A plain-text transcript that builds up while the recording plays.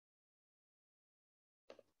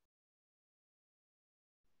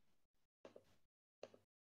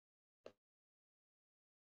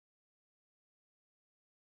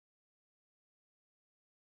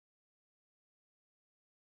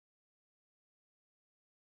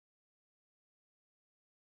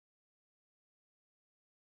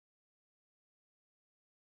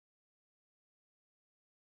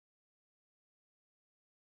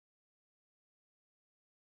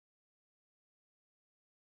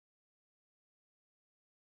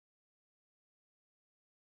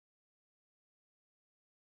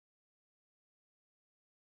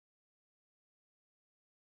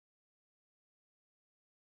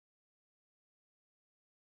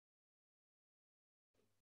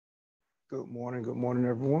Good morning,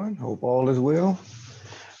 everyone. Hope all is well.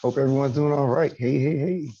 Hope everyone's doing all right.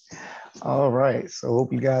 Hey. All right. So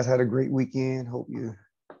hope you guys had a great weekend. Hope you're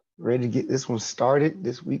ready to get this one started,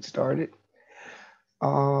 this week started.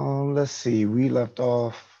 Let's see. We left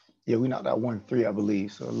off. Yeah, we knocked out 1-3, I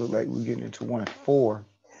believe. So it looked like we're getting into 1-4.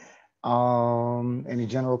 Any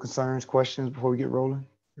general concerns, questions before we get rolling?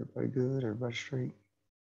 Everybody good? Everybody straight?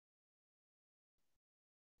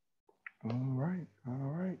 All right.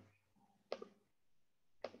 All right.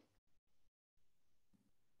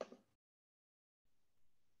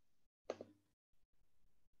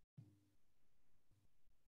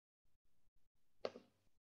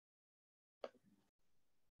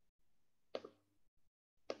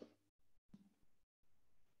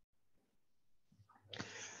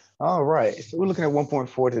 All right, so we're looking at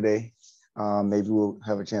 1.4 today. Maybe we'll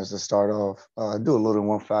have a chance to start off, do a little in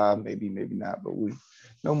 1.5, maybe not, but we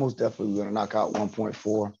know most definitely we're gonna knock out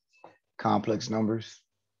 1.4 complex numbers.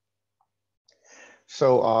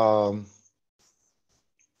 So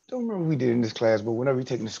don't remember what we did in this class, but whenever you're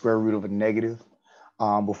taking the square root of a negative,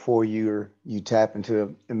 before you tap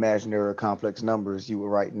into imaginary or complex numbers, you will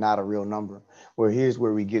write not a real number. Well, here's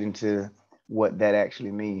where we get into what that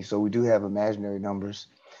actually means. So we do have imaginary numbers.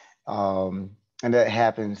 And that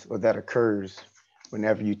happens or that occurs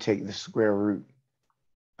whenever you take the square root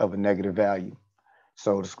of a negative value.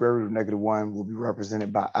 So the square root of -1 will be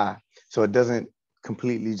represented by I. So it doesn't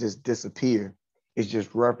completely just disappear. It's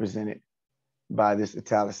just represented by this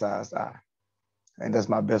italicized I. And that's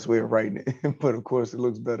my best way of writing it. But of course, it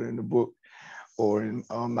looks better in the book or in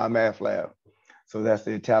my math lab. So that's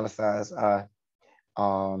the italicized I.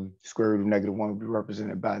 Square root of -1 will be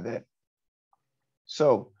represented by that.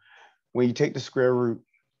 So when you take the square root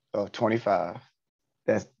of 25,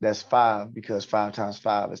 that's 5 because 5 times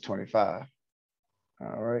 5 is 25.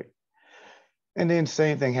 All right. And then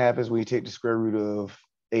same thing happens when you take the square root of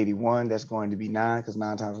 81. That's going to be 9 because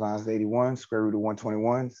 9 times 9 is 81. Square root of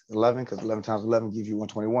 121 is 11 because 11 times 11 gives you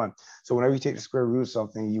 121. So whenever you take the square root of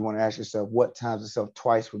something, you want to ask yourself what times itself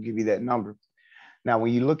twice will give you that number. Now,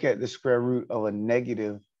 when you look at the square root of a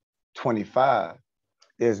 -25,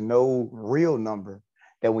 there's no real number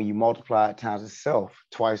that when you multiply it times itself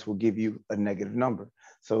twice will give you a negative number.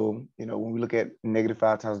 So, when we look at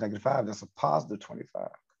 -5 times -5, that's a positive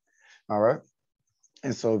 25. All right.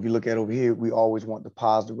 And so if you look at over here, we always want the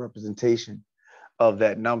positive representation of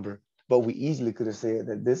that number. But we easily could have said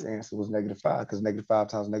that this answer was -5 because -5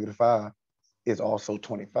 times -5 is also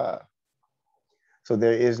 25. So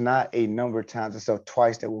there is not a number times itself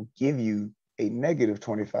twice that will give you a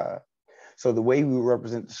 -25. So the way we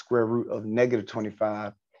represent the square root of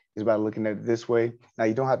 -25 is by looking at it this way. Now,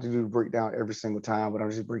 you don't have to do the breakdown every single time, but I'm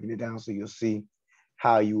just breaking it down so you'll see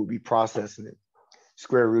how you will be processing it.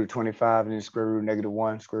 Square root of 25 and then square root of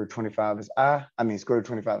 -1. Square root of 25 is square root of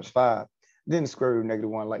 25 is 5. Then the square root of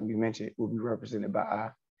 -1, like we mentioned, will be represented by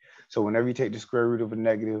I. So whenever you take the square root of a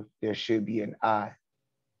negative, there should be an I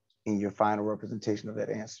in your final representation of that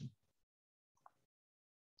answer.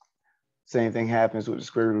 Same thing happens with the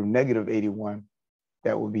square root of -81.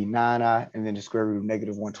 That would be 9I, and then the square root of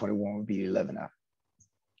 -121 would be 11I.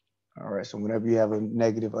 All right, so whenever you have a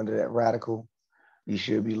negative under that radical, you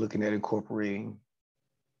should be looking at incorporating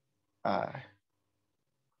I.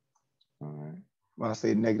 All right, well, I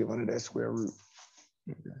say negative under that square root.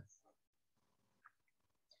 Okay.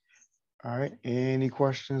 All right, any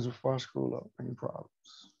questions before I scroll up? Any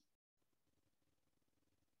problems?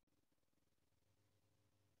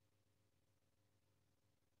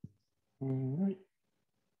 All right.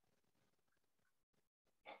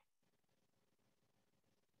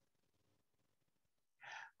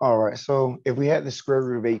 All right, so if we had the square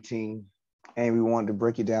root of 18 and we wanted to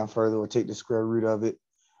break it down further or take the square root of it,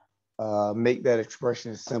 make that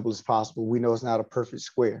expression as simple as possible. We know it's not a perfect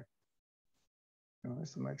square. All right,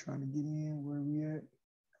 somebody trying to get in, where are we at?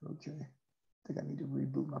 Okay, I think I need to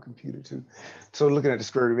reboot my computer too. So looking at the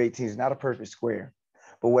square root of 18 is not a perfect square,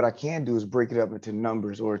 but what I can do is break it up into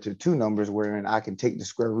numbers or to two numbers wherein I can take the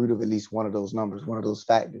square root of at least one of those numbers, one of those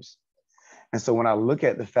factors. And so when I look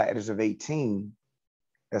at the factors of 18,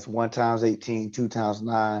 that's 1 times 18, 2 times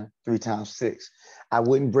 9, 3 times 6. I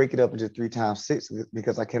wouldn't break it up into 3 times 6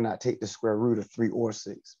 because I cannot take the square root of 3 or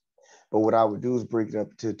 6. But what I would do is break it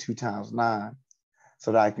up to 2 times 9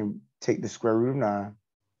 so that I can take the square root of 9.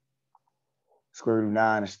 Square root of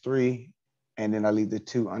 9 is 3. And then I leave the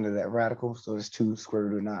 2 under that radical. So it's 2 square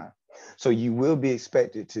root of 9. So you will be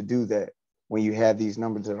expected to do that when you have these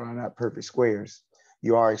numbers that are not perfect squares.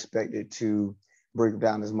 You are expected to break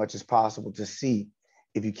down as much as possible to see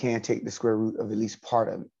if you can take the square root of at least part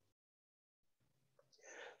of it.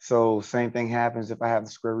 So same thing happens if I have the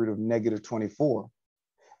square root of negative 24.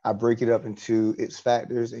 I break it up into its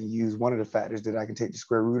factors and use one of the factors that I can take the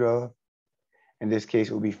square root of. In this case,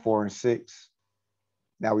 it will be 4 and 6.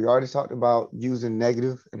 Now, we already talked about using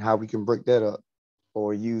negative and how we can break that up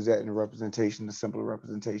or use that in a representation, a simpler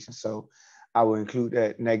representation. So I will include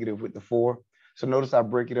that negative with the 4. So notice I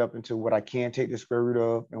break it up into what I can take the square root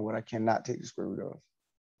of and what I cannot take the square root of.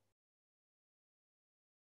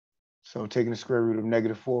 So taking the square root of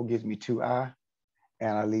negative 4 gives me 2i,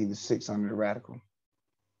 and I leave the 6 under the radical.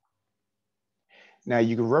 Now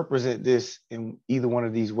you can represent this in either one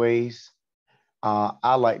of these ways.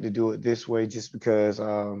 I like to do it this way just because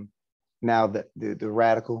now that the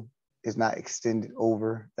radical is not extended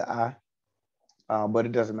over the I, but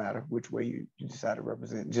it doesn't matter which way you decide to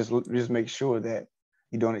represent. Just make sure that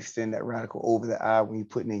you don't extend that radical over the I when you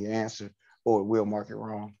put in your answer, or it will mark it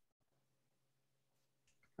wrong.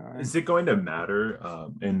 Right. Is it going to matter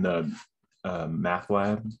in the math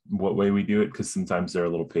lab what way we do it? Because sometimes they're a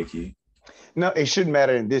little picky. No, it shouldn't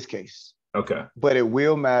matter in this case. Okay. But it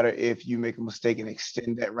will matter if you make a mistake and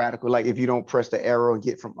extend that radical. Like if you don't press the arrow and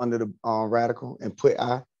get from under the radical and put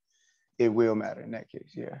I, it will matter in that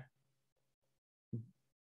case, yeah.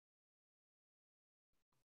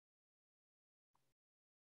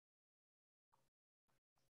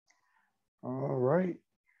 All right.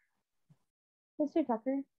 Mr.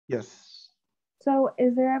 Tucker? Yes. So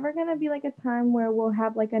is there ever going to be like a time where we'll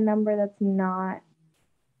have like a number that's not,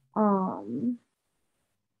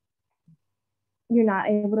 you're not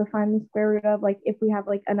able to find the square root of, like if we have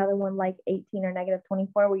like another one like 18 or negative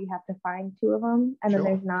 24 where you have to find two of them and then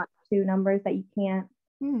there's not two numbers that you can't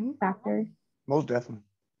factor? Most definitely.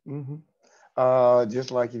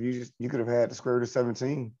 Just like if you could have had the square root of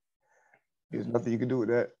 17. There's nothing you can do with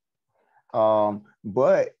that.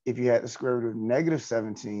 But if you had the square root of negative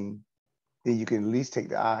 17, then you can at least take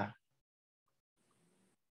the I.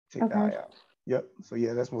 Take the I out. Yep. So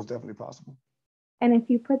yeah, that's most definitely possible. And if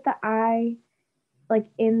you put the I like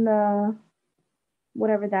in the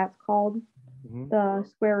whatever that's called, the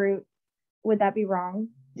square root, would that be wrong?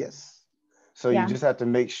 Yes. So you just have to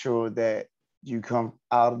make sure that you come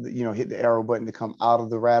out of the, hit the arrow button to come out of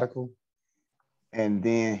the radical, and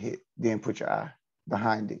then put your I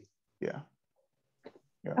behind it. Yeah.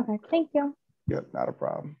 Okay, thank you. Yep, not a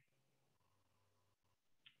problem.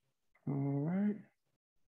 All right.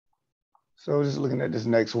 So just looking at this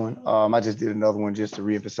next one, I just did another one just to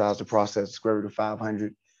reemphasize the process, square root of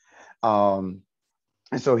 500. And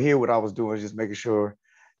so here what I was doing is just making sure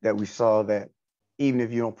that we saw that even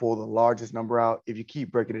if you don't pull the largest number out, if you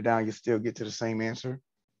keep breaking it down, you still get to the same answer.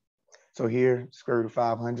 So here, square root of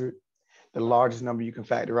 500, the largest number you can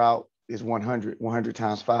factor out is 100, 100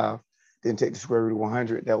 times 5. Then take the square root of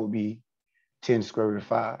 100, that would be 10 square root of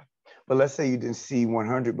 5. But let's say you didn't see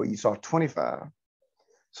 100, but you saw 25.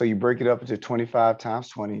 So you break it up into 25 times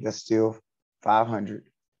 20, that's still 500.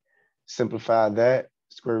 Simplify that,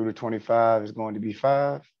 square root of 25 is going to be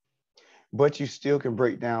 5. But you still can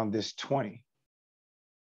break down this 20.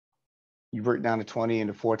 You break down the 20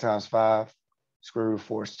 into 4 times 5, square root of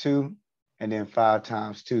 4 is 2, and then 5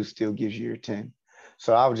 times 2 still gives you your 10.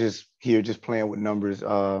 So I was just here just playing with numbers.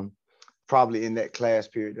 Probably in that class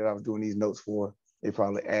period that I was doing these notes for, they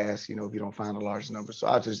probably ask, if you don't find the largest number. So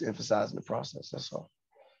I was just emphasizing the process, that's all.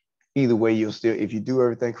 Either way, you'll still, if you do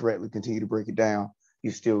everything correctly, continue to break it down,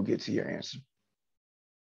 you still get to your answer.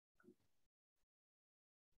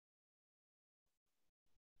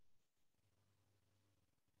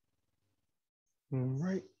 All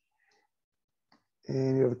right.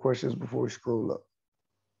 Any other questions before we scroll up?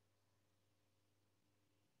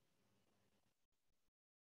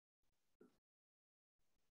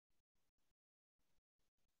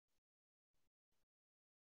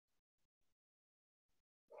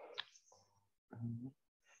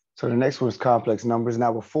 So the next one is complex numbers.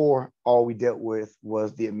 Now before, all we dealt with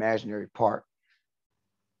was the imaginary part.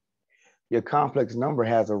 Your complex number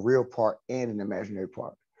has a real part and an imaginary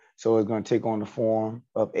part. So it's going to take on the form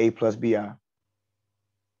of a plus bi.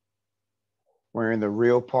 Where in the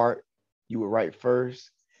real part, you would write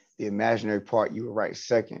first, the imaginary part, you would write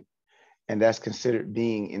second. And that's considered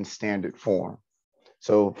being in standard form.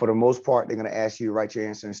 So for the most part, they're going to ask you to write your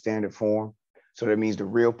answer in standard form. So that means the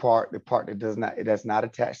real part, the part that's not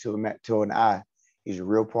attached to an I, is your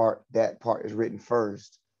real part. That part is written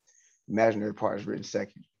first. Imaginary part is written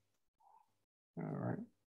second. All right.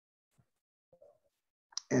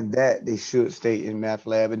 And that they should stay in math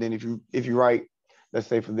lab. And then if you write, let's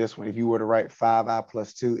say for this one, if you were to write 5i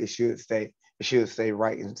plus 2, it should stay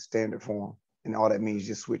right in standard form. And all that means is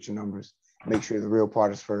just switch your numbers. Make sure the real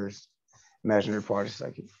part is first, imaginary part is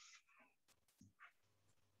second.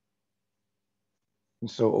 And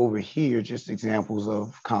so over here, just examples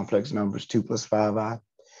of complex numbers: 2 plus 5i,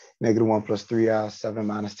 -1 plus 3i, 7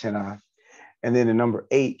 minus 10i. And then the number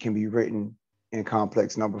 8 can be written in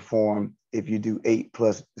complex number form if you do 8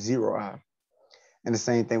 plus 0i. And the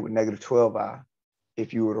same thing with -12i.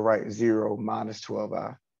 If you were to write 0 minus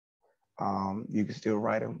 12i, you can still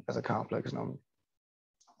write them as a complex number.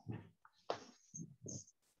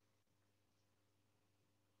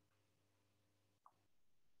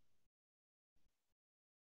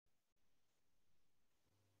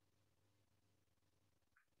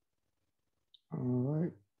 All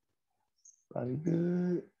right, pretty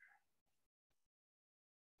good.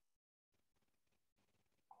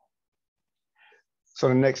 So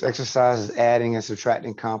the next exercise is adding and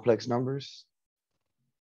subtracting complex numbers.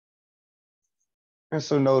 And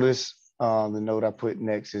so notice the note I put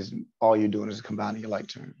next is all you're doing is combining your like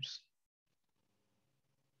terms.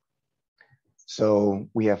 So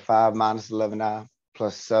we have 5 minus 11i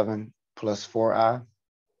plus 7 plus 4i.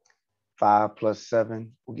 5 plus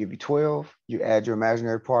 7 will give you 12. You add your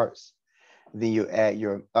imaginary parts. Then you add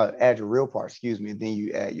your real parts, excuse me. Then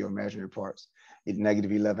you add your imaginary parts. It's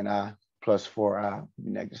 -11i plus 4i,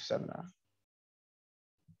 -7i.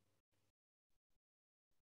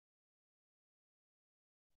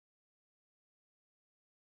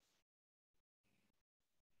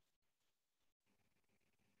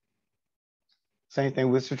 Same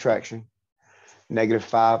thing with subtraction.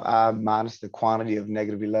 -5i minus the quantity of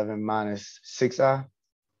 -11 minus 6i.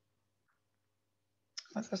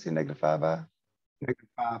 I say -5i.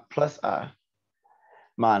 -5 plus I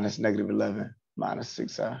minus -11 minus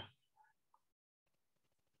 6i.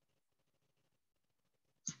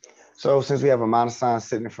 So since we have a minus sign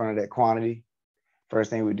sitting in front of that quantity, first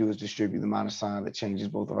thing we do is distribute the minus sign that changes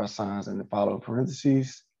both of our signs in the following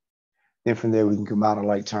parentheses. Then from there, we can combine our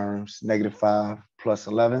like terms. -5 plus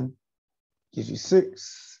 11 gives you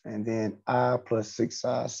 6. And then I plus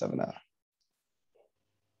 6i, 7i.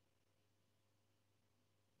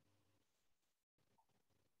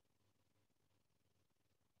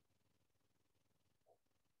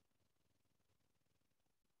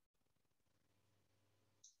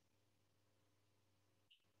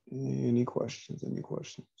 Any questions? Any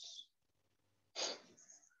questions?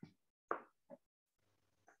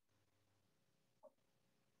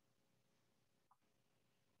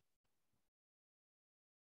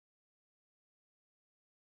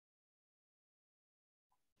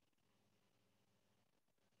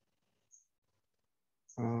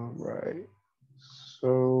 All right.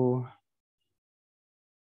 So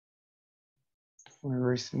we're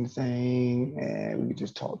erasing the thing and we can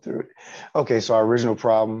just talk through it. Okay, so our original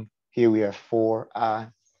problem, here we have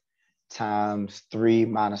 4i times 3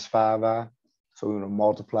 minus 5i. So we're going to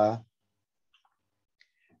multiply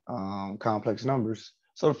complex numbers.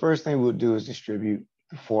 So the first thing we'll do is distribute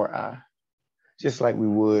the 4i, just like we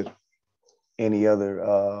would any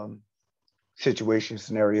other situation,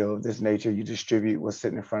 scenario of this nature. You distribute what's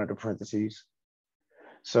sitting in front of the parentheses.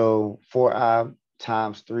 So 4i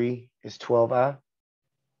times 3 is 12i.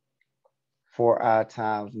 4i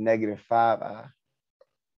times -5i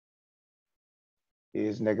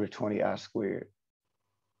is -20i squared.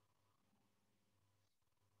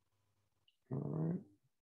 All right.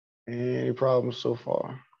 Any problems so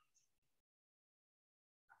far?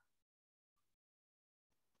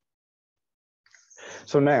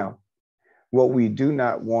 So now, what we do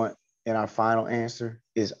not want in our final answer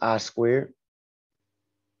is I squared.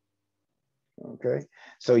 Okay,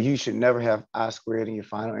 so you should never have I squared in your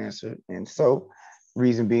final answer. And so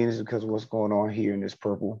reason being is because of what's going on here in this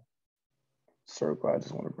purple circle. I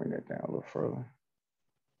just want to bring that down a little further.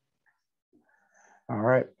 All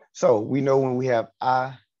right, so we know when we have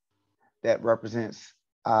I, that represents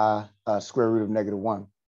square root of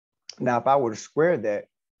 -1. Now, if I were to square that,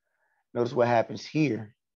 notice what happens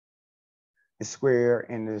here. The square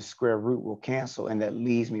and the square root will cancel, and that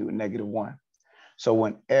leaves me with -1. So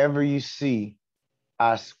whenever you see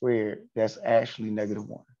I squared, that's actually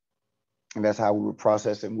 -1. And that's how we would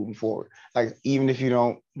process it moving forward. Like, even if you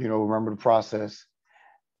don't, remember the process,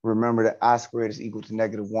 remember that I squared is equal to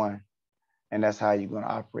 -1. And that's how you're going to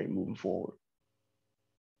operate moving forward.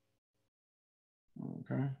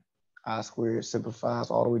 Okay. I squared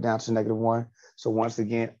simplifies all the way down to -1. So once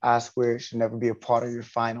again, I squared should never be a part of your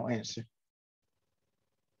final answer.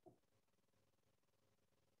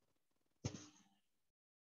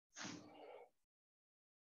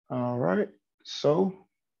 All right, so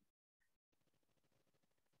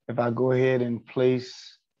if I go ahead and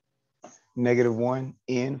place -1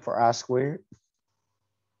 in for I squared,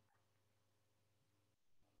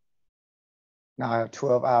 now I have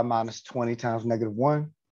 12i minus 20 times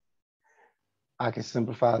 -1. I can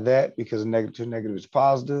simplify that because negative to negative is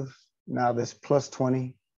positive. Now that's plus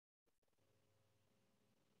 20.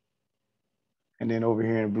 And then over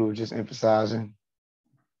here in blue, just emphasizing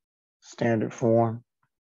standard form.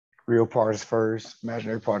 Real part is first,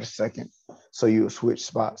 imaginary part is second. So you'll switch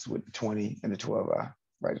spots with the 20 and the 12i.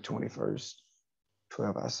 Write the 20 first,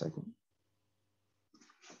 12i second.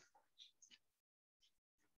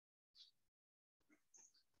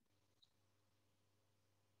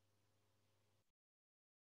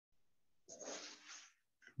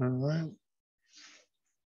 All right.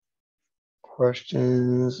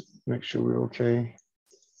 Questions, make sure we're okay.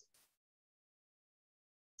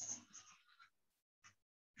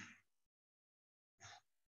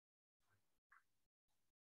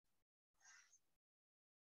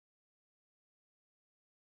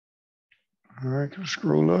 All right, can I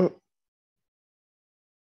scroll up?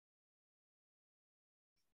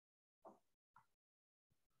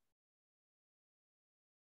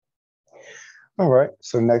 All right,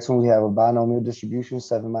 so next one we have a binomial distribution,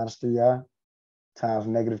 7 minus 3i times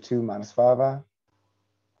negative 2 minus 5i.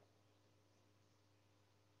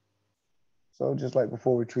 So just like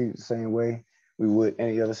before, we treat it the same way we would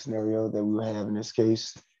any other scenario that we would have in this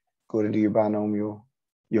case. Go ahead and do your binomial,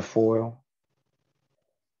 your FOIL.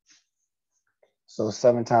 So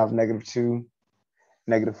 7 times negative 2,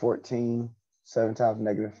 negative 14, 7 times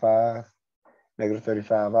negative 5, negative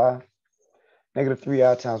 35i. Negative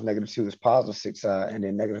 3i times negative 2 is positive 6i, and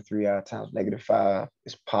then negative 3i times negative 5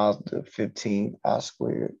 is positive 15i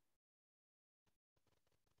squared.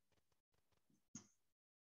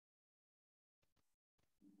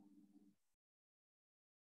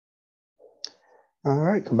 All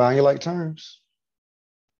right, combine your like terms.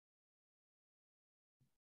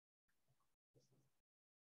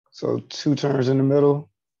 So 2 terms in the middle,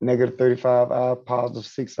 negative 35i, positive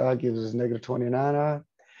 6i gives us negative 29i.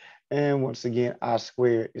 And once again, I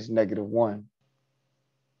squared is negative 1.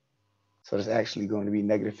 So it's actually going to be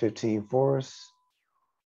negative 15 for us.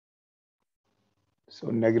 So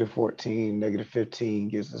negative 14, negative 15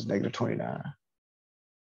 gives us negative 29.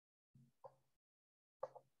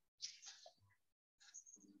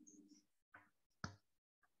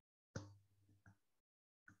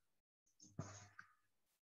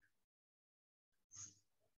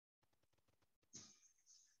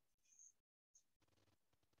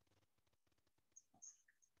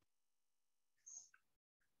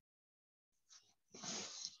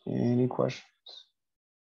 Any questions?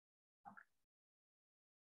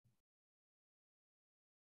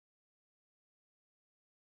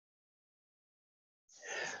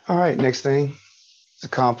 All right, next thing is a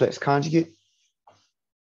complex conjugate.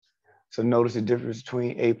 So notice the difference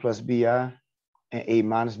between a plus bi and a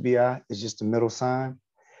minus bi is just the middle sign.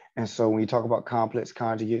 And so when you talk about complex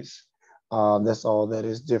conjugates, that's all that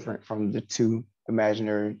is different from the two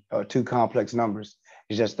complex numbers.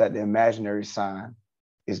 It's just that the imaginary sign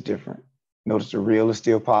is different. Notice the real is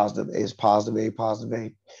still positive. A is positive, A, positive,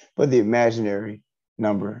 A. But the imaginary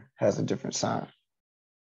number has a different sign.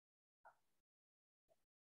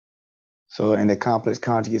 So, and the complex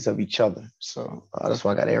conjugates of each other. So that's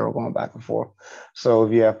why I got arrow going back and forth. So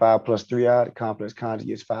if you have 5 plus 3i, the complex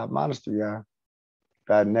conjugate is 5 minus 3i.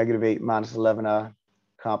 If I have negative 8 minus 11i,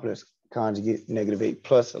 complex conjugate negative 8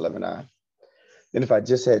 plus 11i. Then if I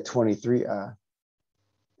just had 23i,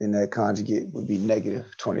 then that conjugate would be negative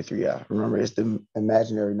 23i. Remember, it's the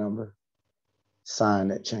imaginary number sign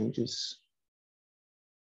that changes.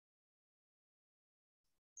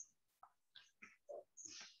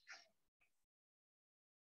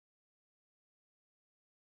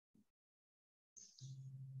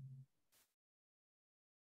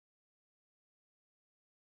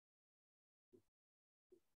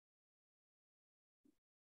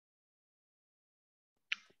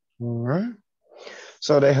 All right.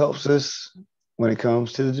 So that helps us when it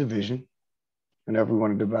comes to the division, whenever we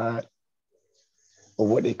want to divide, or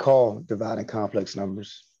what they call dividing complex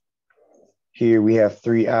numbers. Here we have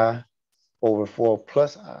 3i over 4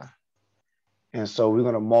 plus I. And so we're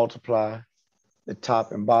going to multiply the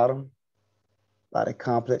top and bottom by the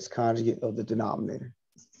complex conjugate of the denominator.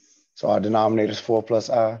 So our denominator is 4 plus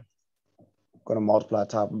I. I'm going to multiply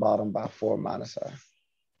top and bottom by 4 minus I.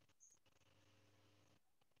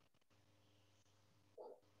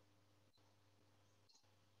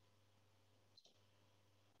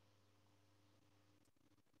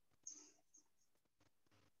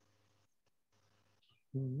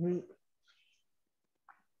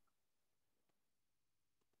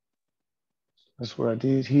 That's what I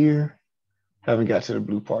did here. Haven't got to the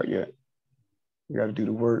blue part yet. We got to do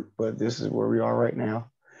the work, but this is where we are right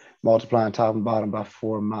now. Multiplying top and bottom by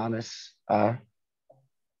 4 minus I.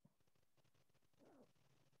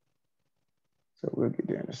 So we'll get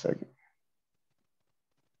there in a second.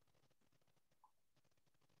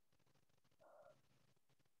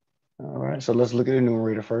 All right, so let's look at the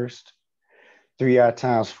numerator first. 3i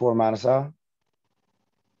times 4 minus I.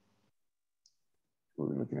 What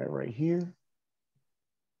we're looking at right here.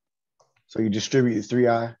 So you distribute the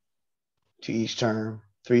 3i to each term.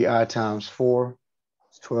 3i times 4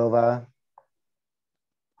 is 12i.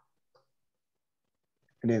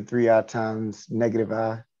 And then 3i times negative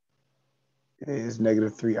I is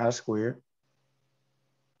negative 3i squared.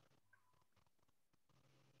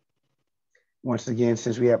 Once again,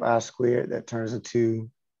 since we have I squared, that turns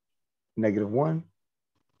into negative 1.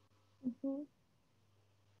 Mm-hmm.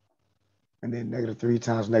 And then negative 3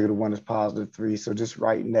 times negative 1 is positive 3. So just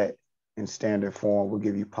writing that in standard form will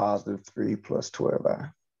give you positive 3 plus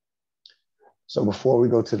 12i. So before we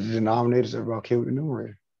go to the denominators, everybody okay with the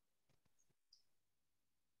numerator?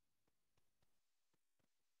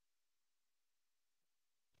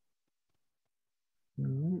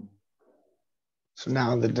 So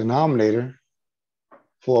now the denominator,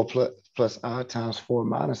 4 plus I times 4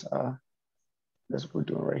 minus I. That's what we're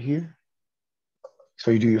doing right here.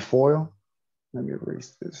 So you do your FOIL. Let me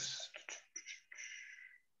erase this.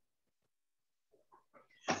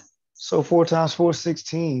 So 4 times 4 is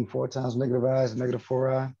 16. 4 times negative I is negative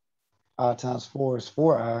 4i. I times 4 is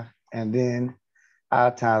 4i. And then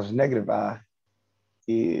I times negative I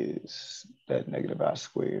is that negative I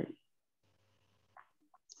squared.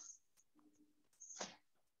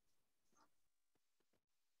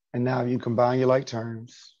 And now you combine your like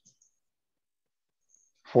terms.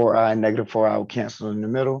 4i and negative 4i will cancel in the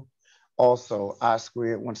middle. Also, I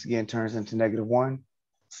squared once again turns into negative 1.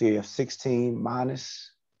 So you have 16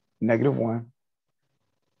 minus negative 1.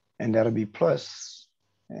 And that'll be plus.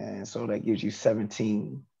 And so that gives you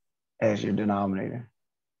 17 as your denominator.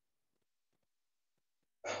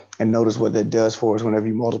 And notice what that does for us. Whenever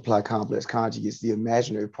you multiply complex conjugates, the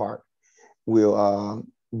imaginary part will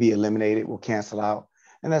be eliminated, will cancel out.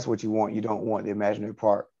 And that's what you want. You don't want the imaginary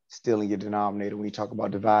part still in your denominator when you talk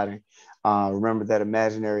about dividing. Remember that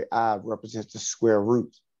imaginary I represents the square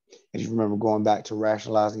root. And you remember going back to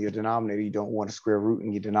rationalizing your denominator, you don't want a square root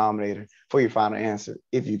in your denominator for your final answer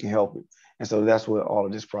if you can help it. And so that's what all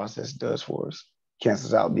of this process does for us.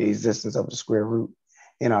 Cancels out the existence of the square root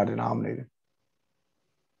in our denominator.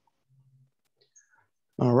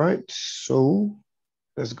 All right, so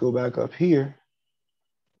let's go back up here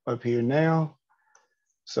now.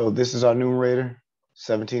 So this is our numerator,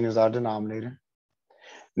 17 is our denominator.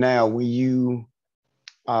 Now, when you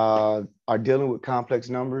are dealing with complex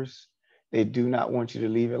numbers, they do not want you to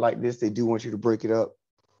leave it like this. They do want you to break it up.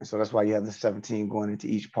 And so that's why you have the 17 going into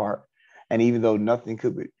each part. And even though nothing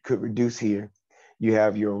could reduce here, you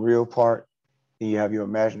have your real part and you have your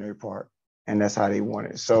imaginary part. And that's how they want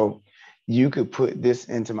it. So you could put this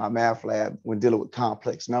into my math lab when dealing with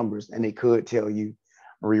complex numbers, and they could tell you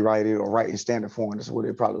rewrite it or write in standard form. That's what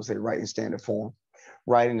they probably would say, write in standard form.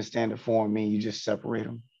 Write in the standard form means you just separate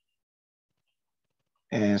them.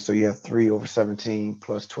 And so you have 3 over 17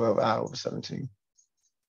 plus 12i over 17.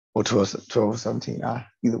 Or 12 over 17i,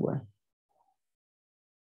 either way.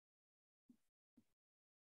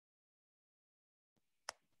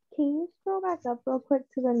 Can you scroll back up real quick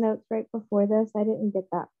to the notes right before this? I didn't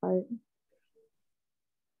get that part.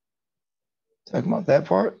 Talking about that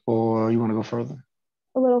part, or you want to go further?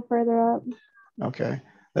 A little further up. Okay.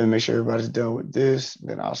 Let me make sure everybody's done with this,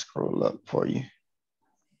 then I'll scroll up for you.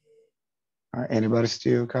 All right, anybody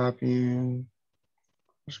still copying?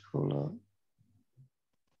 Scroll up.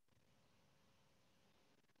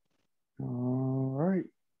 All right.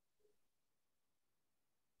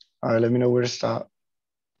 All right, let me know where to stop.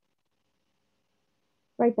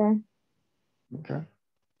 Right there. Okay.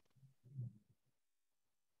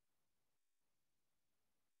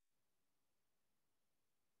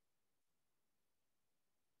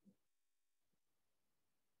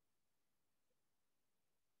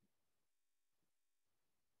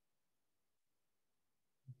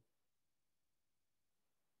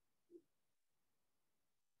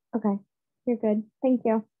 Okay, you're good. Thank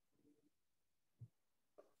you.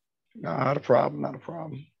 Not a problem, not a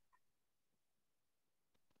problem.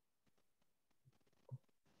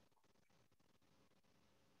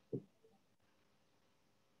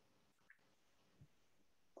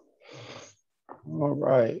 All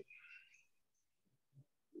right.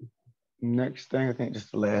 Next thing, I think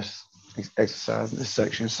just the last exercise in this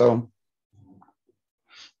section. So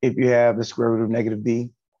if you have the square root of negative b,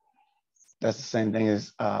 that's the same thing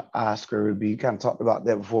as I square root of b. You kind of talked about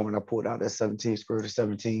that before when I pulled out that 17 square root of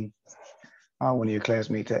 17. One of your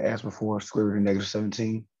classmates had asked before square root of negative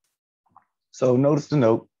 17. So notice the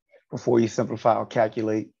note. before you simplify or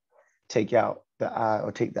calculate, take out the I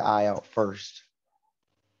or take the I out first.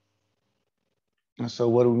 And so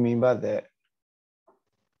what do we mean by that?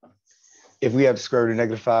 If we have the square root of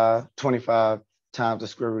 -5, 25 times the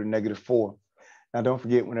square root of -4. Now, don't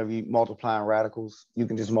forget, whenever you multiply radicals, you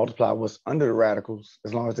can just multiply what's under the radicals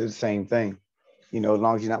as long as they're the same thing. You know, as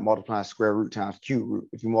long as you're not multiplying square root times cube root.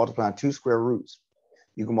 If you multiply 2 square roots,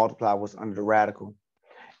 you can multiply what's under the radical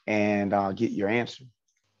and get your answer.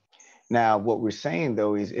 Now, what we're saying,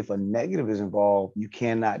 though, is if a negative is involved, you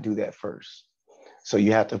cannot do that first. So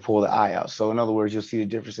you have to pull the I out. So in other words, you'll see the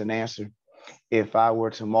difference in answer. If I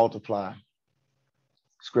were to multiply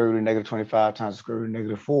square root of -25 times the square root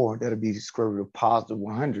of -4, that'll be the square root of positive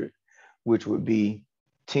 100, which would be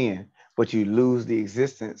 10. But you lose the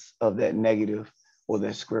existence of that negative or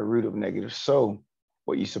that square root of negative. So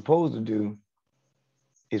what you're supposed to do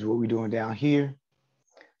is what we're doing down here.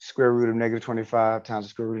 Square root of -25 times the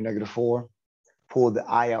square root of -4. Pull the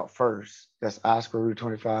I out first. That's I square root of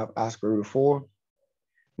 25, I square root of 4.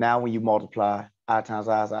 Now when you multiply, I times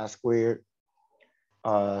I is I squared.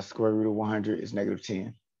 Square root of 100 is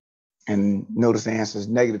 -10. And notice the answer is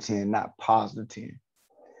 -10, not positive 10.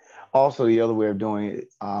 Also, the other way of doing it,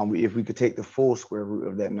 if we could take the full square root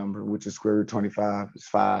of that number, which is square root of 25 is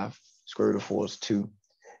 5, square root of 4 is 2,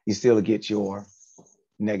 you still get your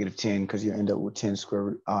 -10 because you end up with 10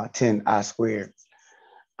 I squared,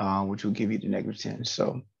 which will give you the -10.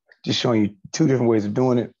 So just showing you 2 different ways of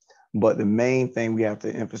doing it. But the main thing we have to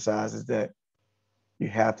emphasize is that you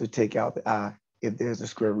have to take out the I if there's a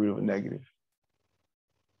square root of a negative.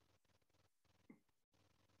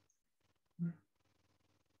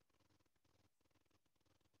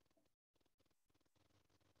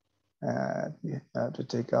 You have to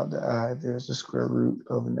take out the I if there's a square root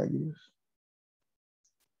of a negative.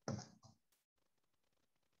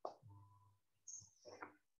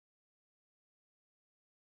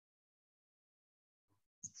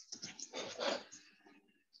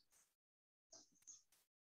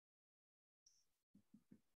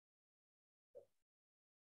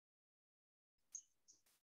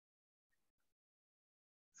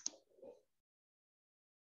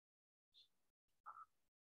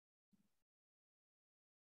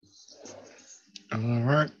 All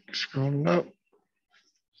right, scrolling up.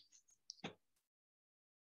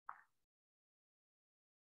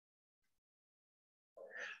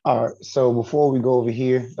 All right, so before we go over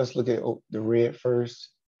here, let's look at the red first.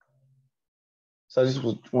 So I just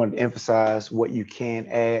wanted to emphasize what you can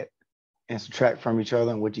add and subtract from each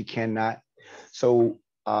other and what you cannot. So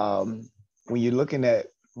when you're looking at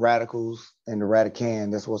radicals and the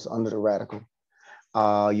radicand, that's what's under the radical.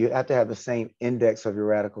 You have to have the same index of your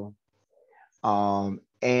radical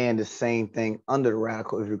and the same thing under the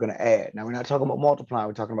radical if you're going to add. Now, we're not talking about multiplying,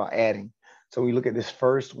 we're talking about adding. So when you look at this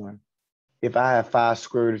first one, if I have 5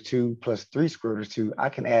 square root of 2 plus 3 square root of 2, I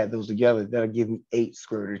can add those together. That'll give me 8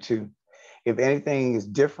 square root of 2. If anything is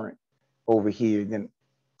different over here than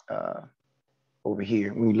over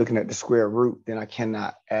here, when you're looking at the square root, then I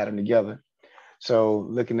cannot add them together. So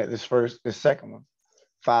looking at the second one,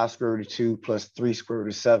 5 square root of 2 plus 3 square root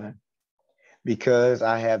of 7. Because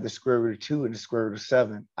I have the square root of 2 and the square root of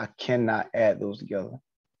 7, I cannot add those together.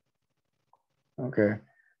 Okay.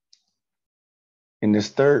 In this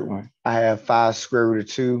third one, I have 5 square root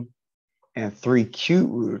of 2 and 3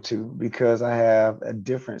 cube root of 2. Because I have a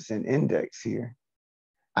difference in index here,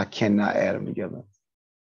 I cannot add them together.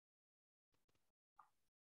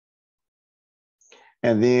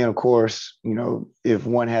 And then, of course, you know, if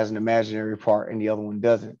one has an imaginary part and the other one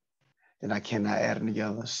doesn't, then I cannot add them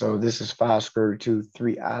together. So this is 5 square root of 2,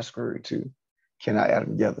 3i square root of 2. Cannot add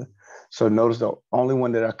them together. So notice the only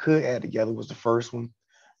one that I could add together was the first one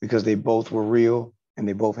because they both were real and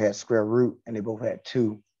they both had square root and they both had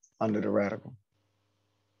 2 under the radical.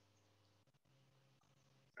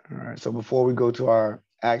 All right, so before we go to our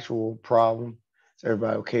actual problem, is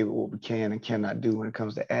everybody okay with what we can and cannot do when it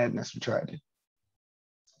comes to adding and subtracting?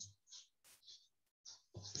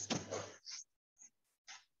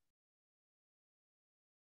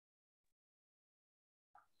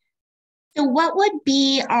 So what would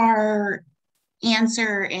be our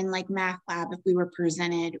answer in like math lab if we were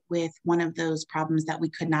presented with one of those problems that we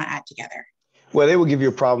could not add together? Well, they would give you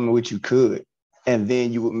a problem in which you could, and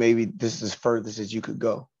then you would maybe, this is as furthest as you could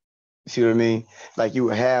go. See what I mean? Like you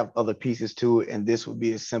would have other pieces to it, and this would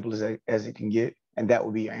be as simple as it can get, and that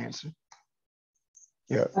would be your answer.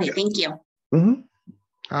 Yeah. Okay, thank you. Mm-hmm.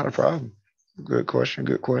 Not a problem. Good question,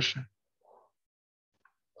 good question.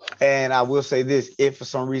 And I will say this, if for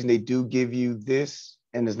some reason they do give you this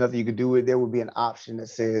and there's nothing you can do with it, there would be an option that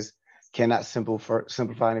says cannot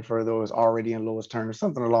simplify any further, or is already in lowest terms,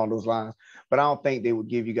 something along those lines. But I don't think they would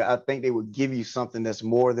give you, I think they would give you something that's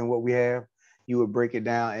more than what we have. You would break it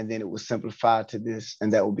down and then it would simplify to this,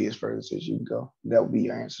 and that would be as furthest as you can go. That would be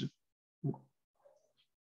your answer.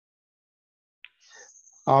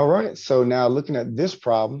 All right, so now looking at this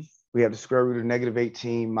problem, we have the square root of negative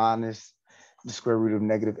 18 minus the square root of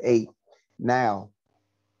negative 8. Now,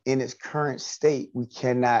 in its current state, we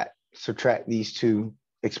cannot subtract these two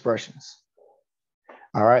expressions.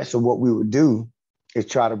 All right, so what we would do is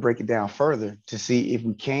try to break it down further to see if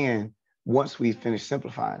we can once we finish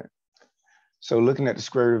simplifying it. So looking at the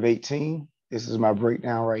square root of 18, this is my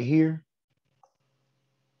breakdown right here.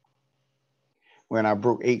 When I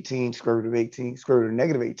broke 18, square root of 18, square root of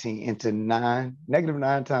negative 18 into 9, negative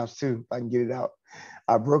 9 times 2, if I can get it out.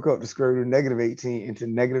 I broke up the square root of negative 18 into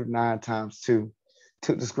negative 9 times 2,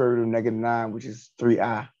 took the square root of negative 9, which is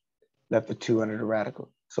 3i, left the 2 under the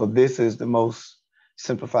radical. So this is the most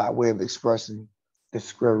simplified way of expressing the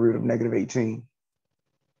square root of negative 18.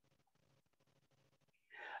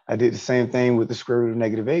 I did the same thing with the square root of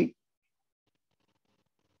negative 8.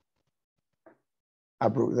 I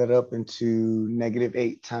broke that up into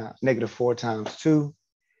negative 4 times 2.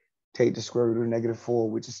 Take the square root of negative 4,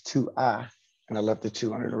 which is 2i, and I left the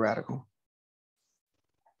 2 under the radical.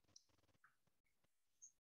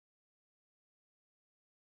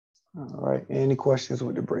 All right, any questions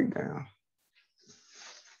with the breakdown?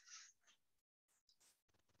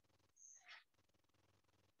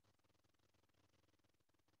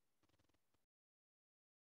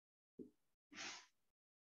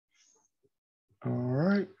 All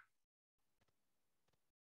right.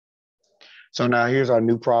 So now here's our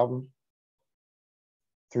new problem.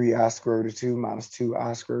 3i square root of 2 minus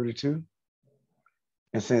 2i square root of 2.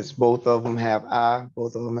 And since both of them have I,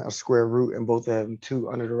 both of them have square root, and both of them 2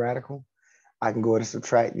 under the radical, I can go ahead and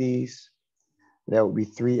subtract these. That would be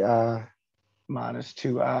 3i minus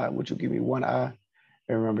 2i, which will give me 1i.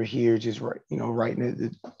 And remember here, just writing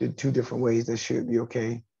it the two different ways, that should be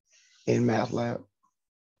okay in MATLAB.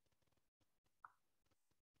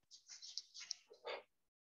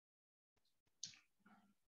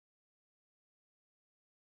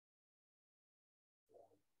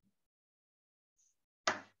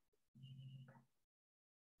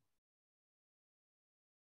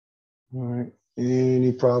 All right,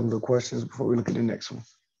 any problems or questions before we look at the next one?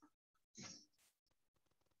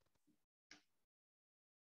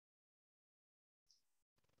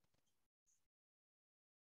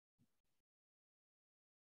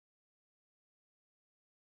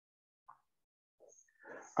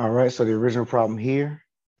 All right, so the original problem here,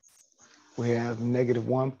 we have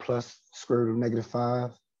 -1 plus square root of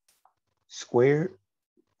 -5 squared.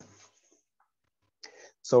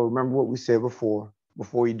 So remember what we said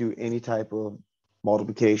before you do any type of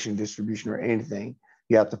multiplication, distribution, or anything,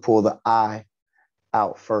 you have to pull the I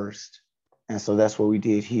out first. And so that's what we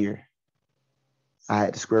did here. I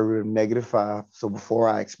had the square root of -5. So before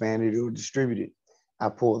I expanded it or distributed, I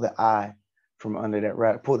pulled the I from under that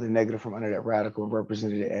radical, pulled the negative from under that radical and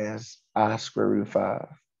represented it as I square root of 5.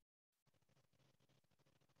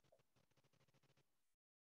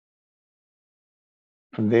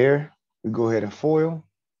 From there, we go ahead and FOIL.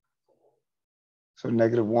 So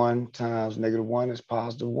 -1 times -1 is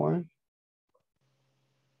 +1.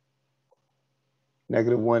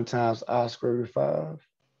 -1 times I square root of 5,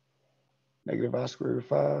 negative I square root of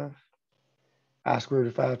 5. I square root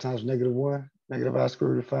of 5 times -1, negative I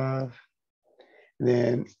square root of 5. And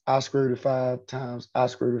then I square root of 5 times I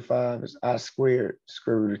square root of 5 is I squared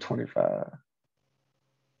square root of 25.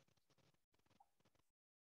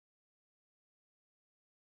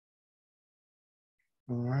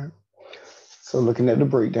 All right. So looking at the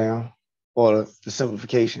breakdown or the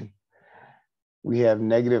simplification, we have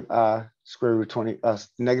negative I square root of 20,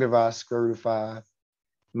 negative I square root of 5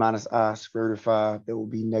 minus I square root of 5. That will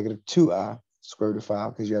be -2I square root of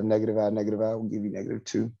 5, because you have negative I will give you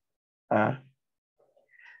 -2I.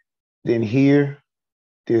 Then here,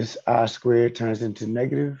 this I squared turns into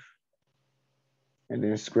negative, and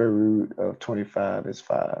then square root of 25 is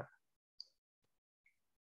 5.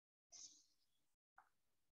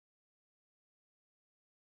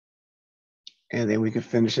 And then we can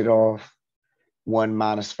finish it off. 1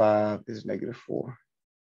 minus 5 is -4.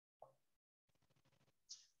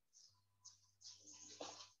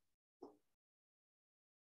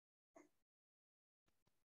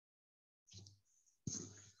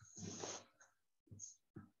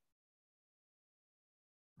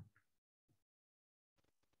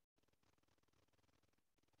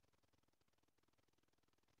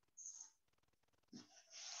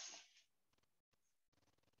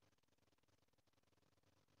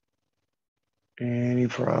 Any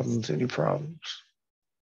problems? Any problems?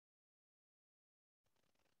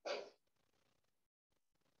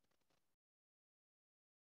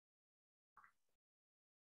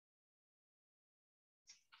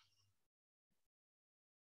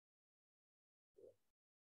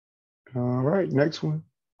 All right, next one.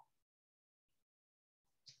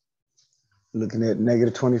 Looking at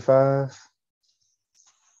negative 25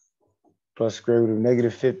 plus square root of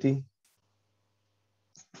negative 50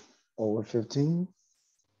 over 15.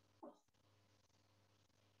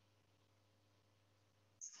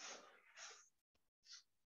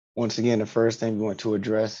 Once again, the first thing we want to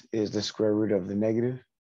address is the square root of the negative.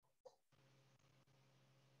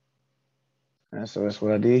 And so that's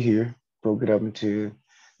what I did here. Broke it up into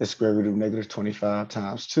the square root of negative 25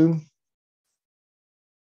 times 2.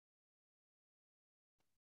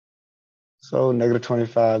 So negative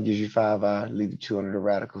 25 gives you 5i, leave the 2 under the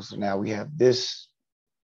radical. So now we have this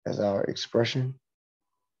as our expression.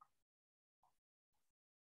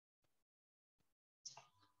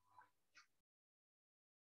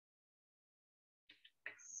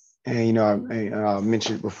 And you know, I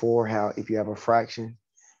mentioned before how if you have a fraction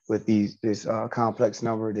with this complex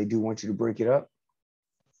number, they do want you to break it up.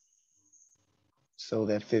 So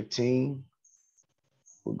that 15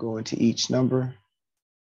 will go into each number,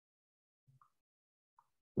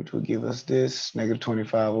 which will give us this negative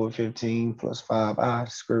 25 over 15 plus 5i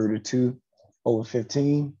square root of 2 over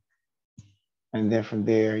 15. And then from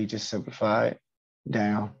there, you just simplify it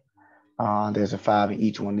down. There's a 5 in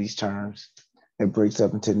each one of these terms. It breaks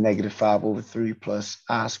up into negative 5 over 3 plus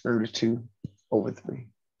I square root of 2 over 3.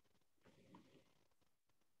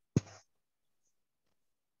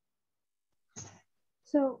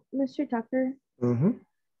 So, Mr. Tucker, Mm-hmm.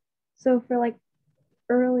 so for like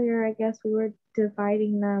earlier, I guess we were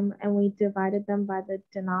dividing them and we divided them by the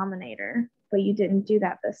denominator, but you didn't do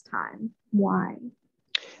that this time. Why?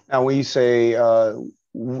 Now, when you say, do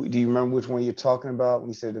you remember which one you're talking about when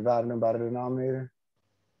you said dividing them by the denominator?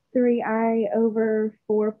 3i over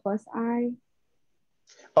 4 plus I.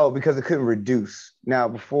 Oh, because it couldn't reduce. Now,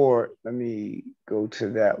 before, let me go to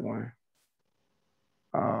that one.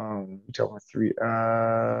 You're talking about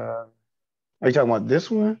 3i. Are you talking about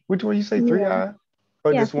this one? Which one you say, 3i?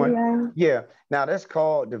 Or yeah, this one? 3i. Yeah. Now, that's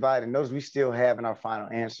called dividing. Notice we still have in our final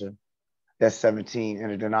answer, that's 17 in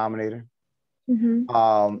the denominator. Mm-hmm.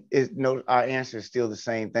 Our answer is still the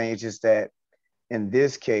same thing. It's just that in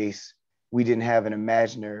this case, we didn't have an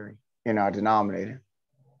imaginary in our denominator.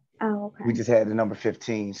 Oh, okay. We just had the number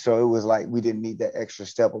 15. So it was like we didn't need that extra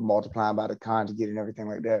step of multiplying by the conjugate and everything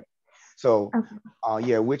like that. So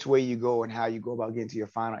yeah, which way you go and how you go about getting to your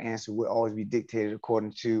final answer will always be dictated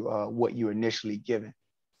according to what you initially given.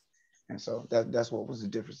 And so that's what was the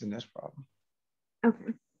difference in this problem.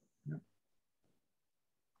 Okay. Yeah.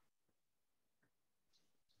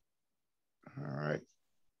 All right.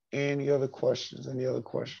 Any other questions? Any other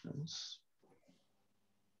questions?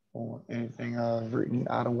 Or anything I've written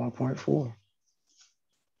out of 1.4?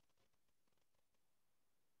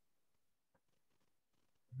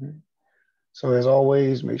 So as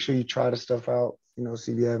always, make sure you try the stuff out,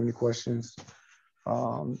 see if you have any questions.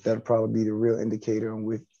 That'll probably be the real indicator on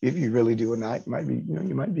with if you really do or not. It might be,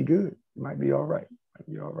 you might be good. You might be all right.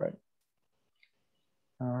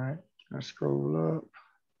 All right. I scroll up.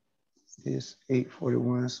 It's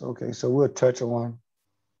 8:41. So okay, so we'll touch on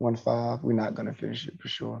 1.5. We're not gonna finish it for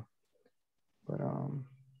sure. But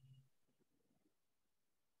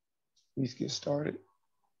let's get started.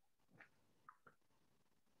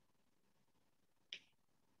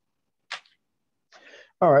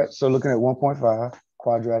 All right, so looking at 1.5,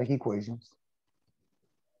 quadratic equations.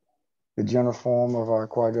 The general form of our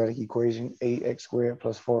quadratic equation, 8x squared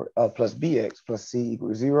plus bx plus c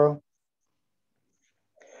equals 0.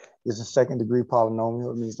 Is a second degree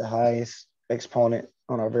polynomial. It means the highest exponent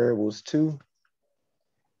on our variable is 2.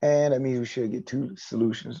 And that means we should get 2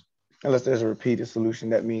 solutions. Unless there's a repeated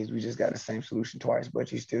solution, that means we just got the same solution twice,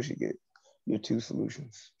 but you still should get your 2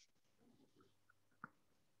 solutions.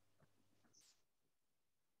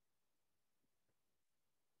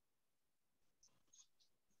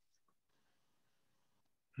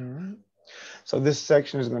 All right. So this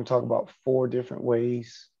section is going to talk about 4 different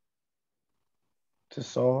ways to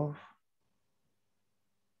solve.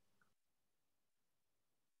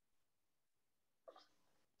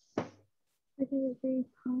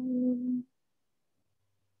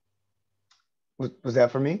 Was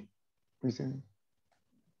that for me?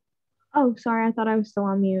 Oh, sorry. I thought I was still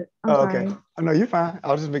on mute. I'm sorry. Okay. Oh, no, you're fine.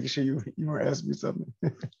 I was just making sure you weren't asking me something.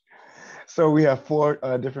 So we have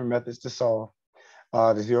 4 different methods to solve.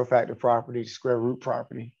 The zero factor property, the square root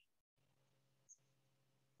property.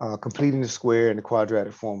 completing the square and the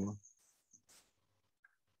quadratic formula.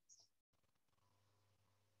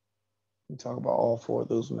 We talk about all four of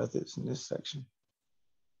those methods in this section.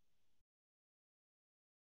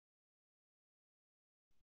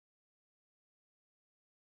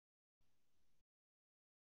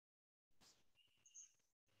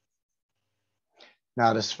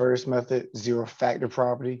 Now, this first method, zero factor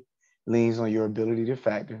property, leans on your ability to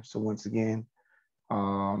factor. So once again,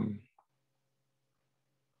 you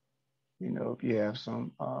know, if you have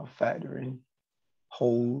some factoring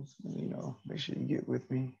holes, you know, make sure you get with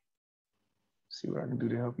me. See what I can do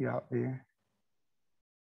to help you out there.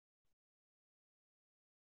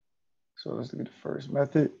 So let's look at the first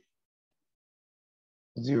method.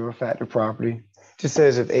 Zero factor property. Just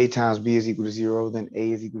says if A times B is equal to 0, then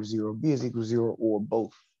A is equal to 0, B is equal to 0, or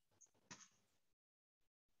both.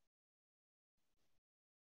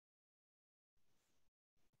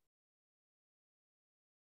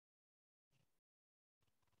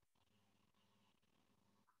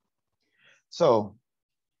 So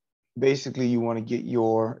basically you want to get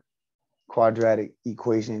your quadratic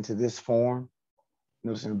equation into this form.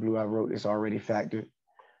 Notice in the blue I wrote it's already factored.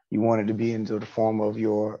 You want it to be into the form of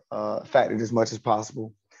your factored as much as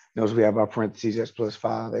possible. Notice we have our parentheses, x plus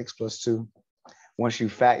 5, x plus 2. Once you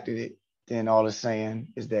factored it, then all it's saying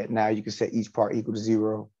is that now you can set each part equal to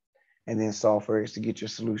 0 and then solve for x to get your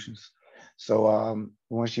solutions. So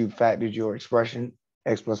once you've factored your expression,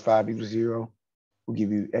 x plus 5 equals 0, we'll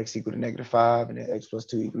give you x equal to negative 5, and then x plus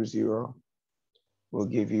 2 equal to 0. We'll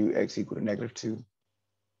give you x equal to negative 2.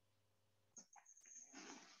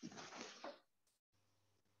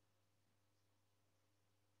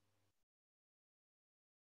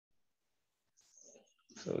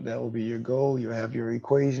 So that will be your goal. You have your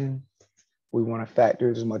equation. We want to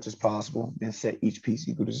factor it as much as possible, then set each piece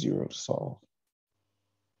equal to 0 to solve.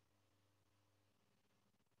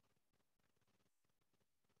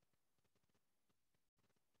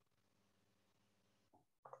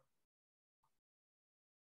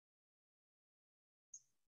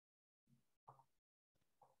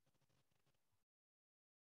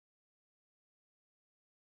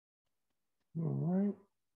 All right.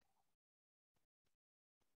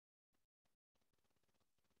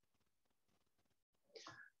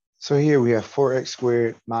 So here we have 4x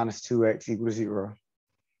squared minus 2x equal to 0.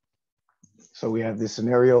 So we have this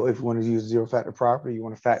scenario. If you want to use zero factor property, you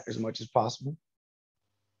want to factor as much as possible.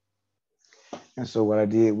 And so what I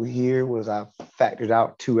did here was I factored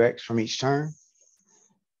out 2x from each term.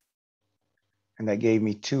 And that gave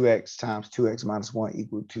me 2x times 2x minus 1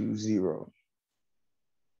 equal to 0.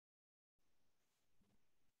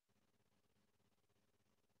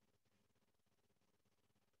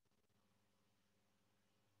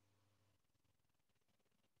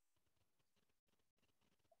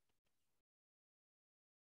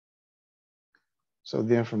 So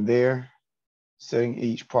then from there, setting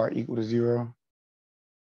each part equal to 0,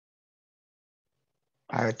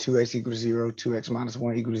 I had 2x equal to 0, 2x minus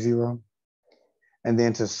 1 equal to 0. And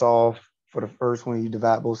then to solve for the first one, you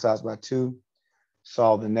divide both sides by 2.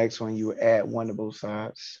 Solve the next one, you would add 1 to both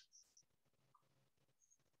sides.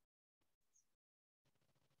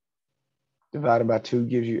 Divided by 2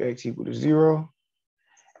 gives you x equal to 0.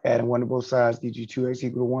 Adding 1 to both sides gives you 2x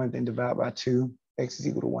equal to 1. Then divide by 2, x is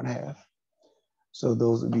equal to 1/2. So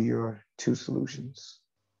those would be your two solutions.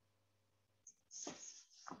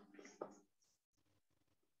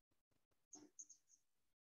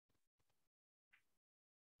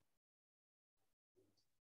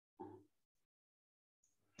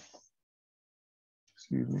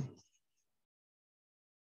 Excuse me.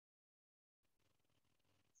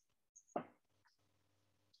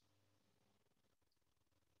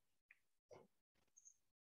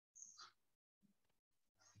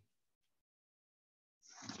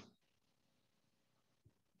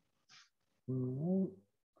 All right.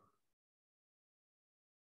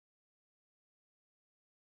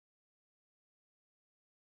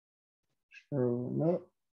 Sure.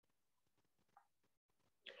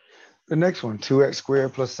 The next one, 2x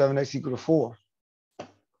squared plus 7x equal to 4.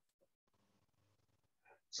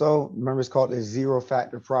 So remember, it's called the zero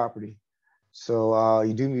factor property. So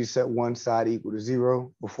you do need to set one side equal to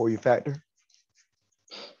 0 before you factor.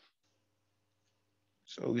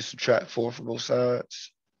 So we subtract 4 from both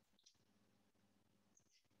sides.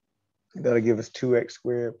 That'll give us 2x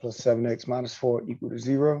squared plus 7x minus 4 equal to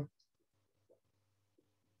 0.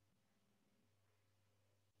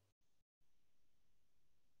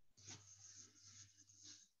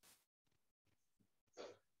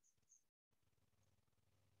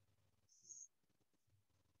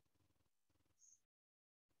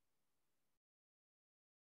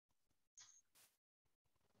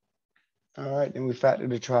 All right, then we factor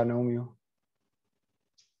the trinomial.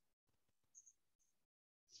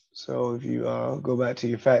 So if you go back to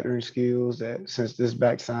your factoring skills, that since this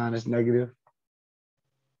back sign is negative,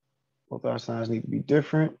 both our signs need to be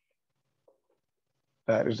different.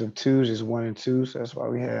 Factors of 2 is just 1 and 2, so that's why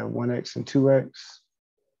we have 1x and 2x.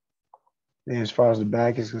 Then as far as the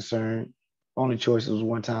back is concerned, only choice was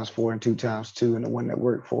 1 times 4 and 2 times 2, and the one that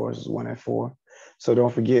worked for us is 1 and 4. So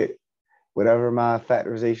don't forget, whatever my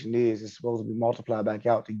factorization is, it's supposed to be multiplied back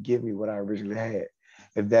out to give me what I originally had.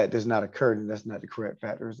 If that does not occur, then that's not the correct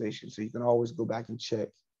factorization. So you can always go back and check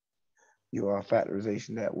your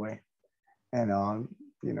factorization that way. And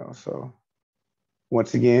you know, so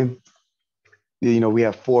once again, you know, we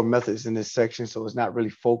have 4 methods in this section, so it's not really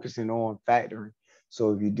focusing on factoring.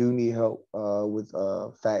 So if you do need help with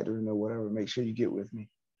factoring or whatever, make sure you get with me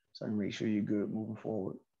so I can make sure you're good moving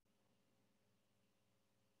forward.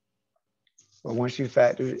 But once you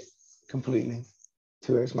factor it completely,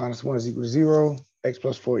 2x minus 1 is equal to 0, x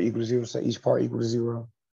plus 4 equals 0, so each part equal to 0.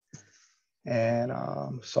 And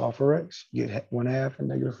solve for x, you get 1/2 and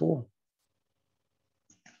negative 4.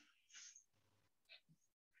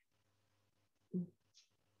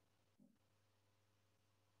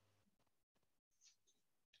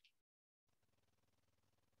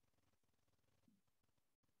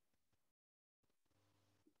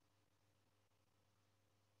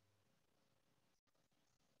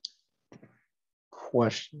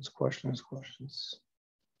 Questions.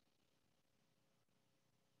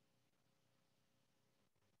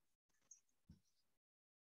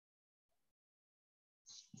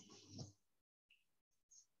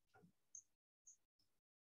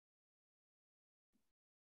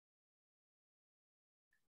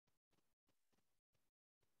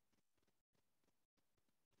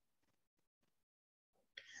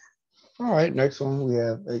 All right, next one, we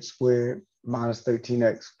have x squared minus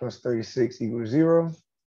 13x plus 36 equals 0.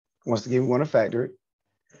 Once again, we want to factor it.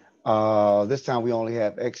 This time we only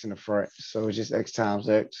have x in the front, so it's just x times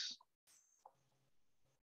x.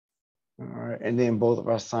 All right, and then both of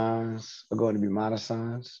our signs are going to be minus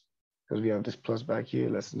signs because we have this plus back here.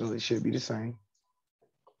 Let's know they should be the same.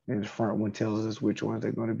 And the front one tells us which ones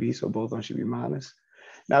they're going to be, so both of them should be minus.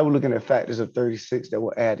 Now we're looking at factors of 36 that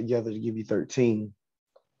will add together to give you 13.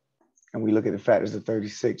 And we look at the factors of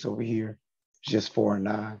 36 over here, it's just 4 and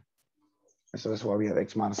 9. And so that's why we have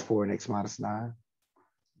x minus 4 and x minus 9.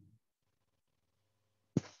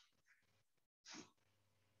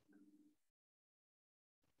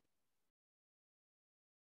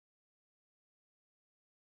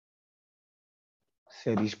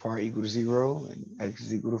 Set each part equal to 0, and x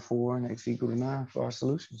is equal to 4, and x equal to 9 for our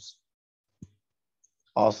solutions.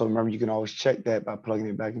 Also, remember, you can always check that by plugging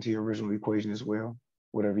it back into your original equation as well,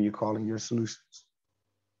 whatever you're calling your solutions.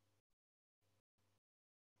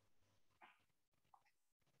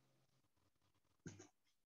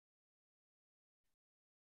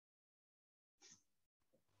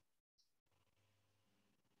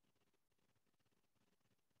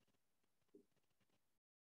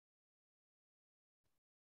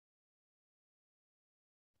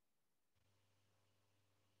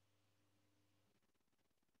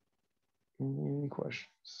 Any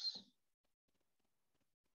questions?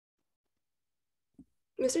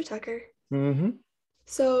 Mr. Tucker. Mm-hmm.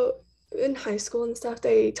 So in high school and stuff,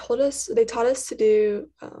 they taught us to do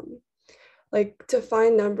like to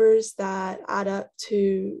find numbers that add up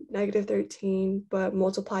to negative 13, but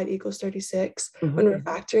multiplied equals 36 when we're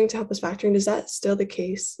factoring to help us factoring. Is that still the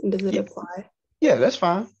case? And does it apply? Yeah, that's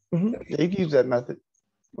fine. Okay. Yeah, you can use that method.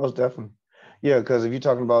 Most definitely. Yeah, because if you're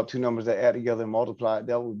talking about 2 numbers that add together and multiply,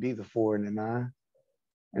 that would be the 4 and the 9.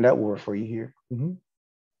 And that will work for you here.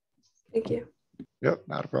 Thank you. Yep,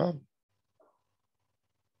 not a problem.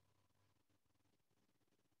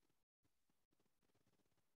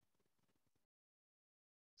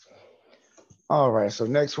 All right, so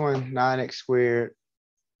next one, 9x squared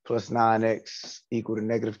plus 9x equal to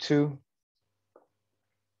negative 2.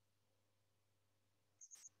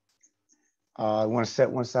 I want to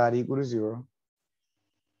set one side equal to 0.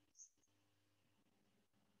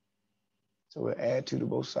 So we'll add 2 to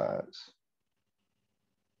both sides.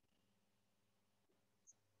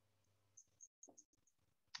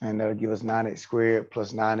 And that'll give us 9x squared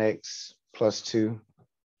plus 9x plus 2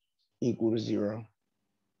 equal to 0.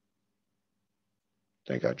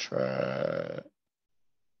 I think I tried.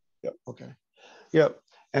 Yep, okay. Yep,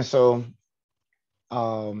 and so,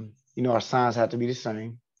 you know, our signs have to be the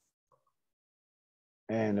same.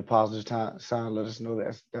 And the positive sign let us know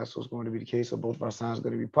that that's what's going to be the case. So both of our signs are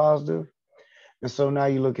going to be positive. And so now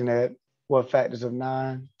you're looking at what factors of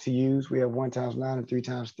 9 to use. We have 1 times 9 and 3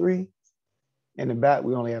 times 3. In the back,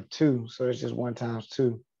 we only have 2, so it's just 1 times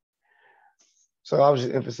 2. So I was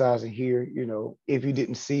just emphasizing here, you know, if you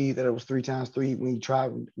didn't see that it was 3 times 3, when you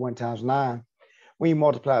tried 1 times 9, when you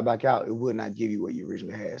multiply it back out, it would not give you what you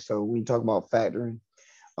originally had. So when you talk about factoring,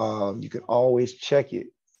 you can always check it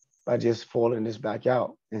by just folding this back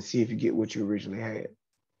out and see if you get what you originally had.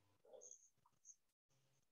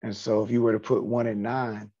 And so if you were to put 1 and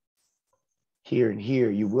 9 here and here,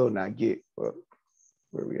 you will not get, well,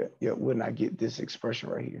 where we at? Yeah, will not get this expression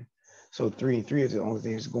right here. So 3 and 3 is the only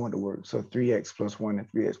thing that's going to work. So 3x plus 1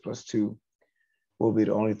 and 3x plus 2 will be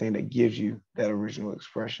the only thing that gives you that original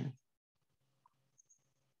expression.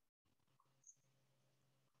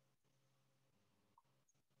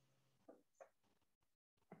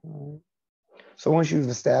 So once you've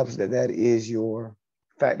established that that is your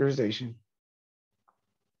factorization,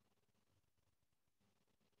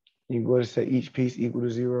 you can go to set each piece equal to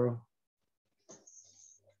 0.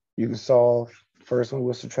 You can solve. First one,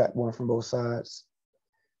 we'll subtract 1 from both sides.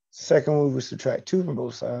 Second one, we will subtract 2 from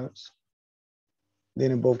both sides.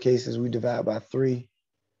 Then in both cases, we divide by 3.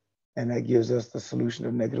 And that gives us the solution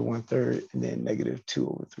of -1/3 and then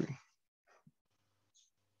 -2/3.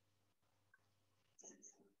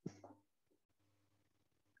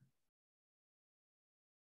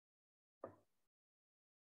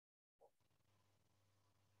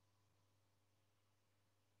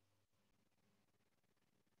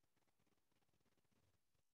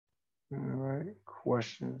 All right,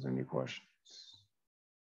 questions, any questions?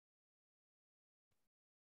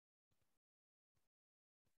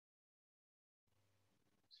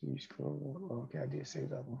 So you scroll, okay, I did say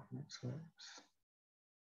that one. Next class.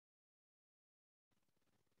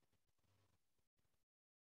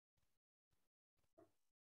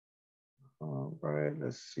 All right,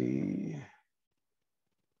 let's see.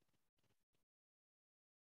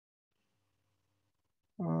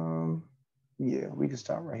 Yeah, we can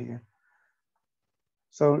stop right here.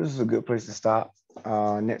 So this is a good place to stop.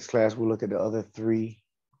 Next class, we'll look at the other 3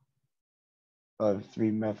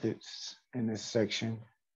 methods in this section.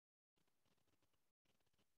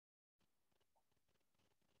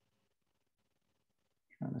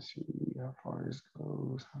 Trying to see how far this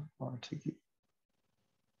goes, how far to get.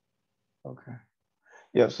 Okay.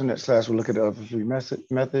 Yeah, so next class, we'll look at the other 3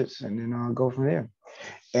 methods and then I'll go from there.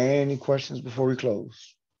 Any questions before we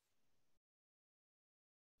close?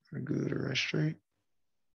 We're good, or rest straight.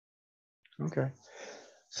 Okay.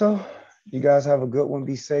 So you guys have a good one,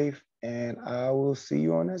 be safe, and I will see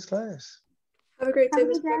you on next class. Have a great day,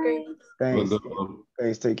 Mr. Becker. Thanks.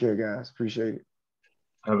 Thanks, take care, guys. Appreciate it.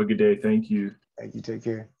 Have a good day. Thank you. Thank you, take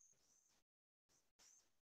care.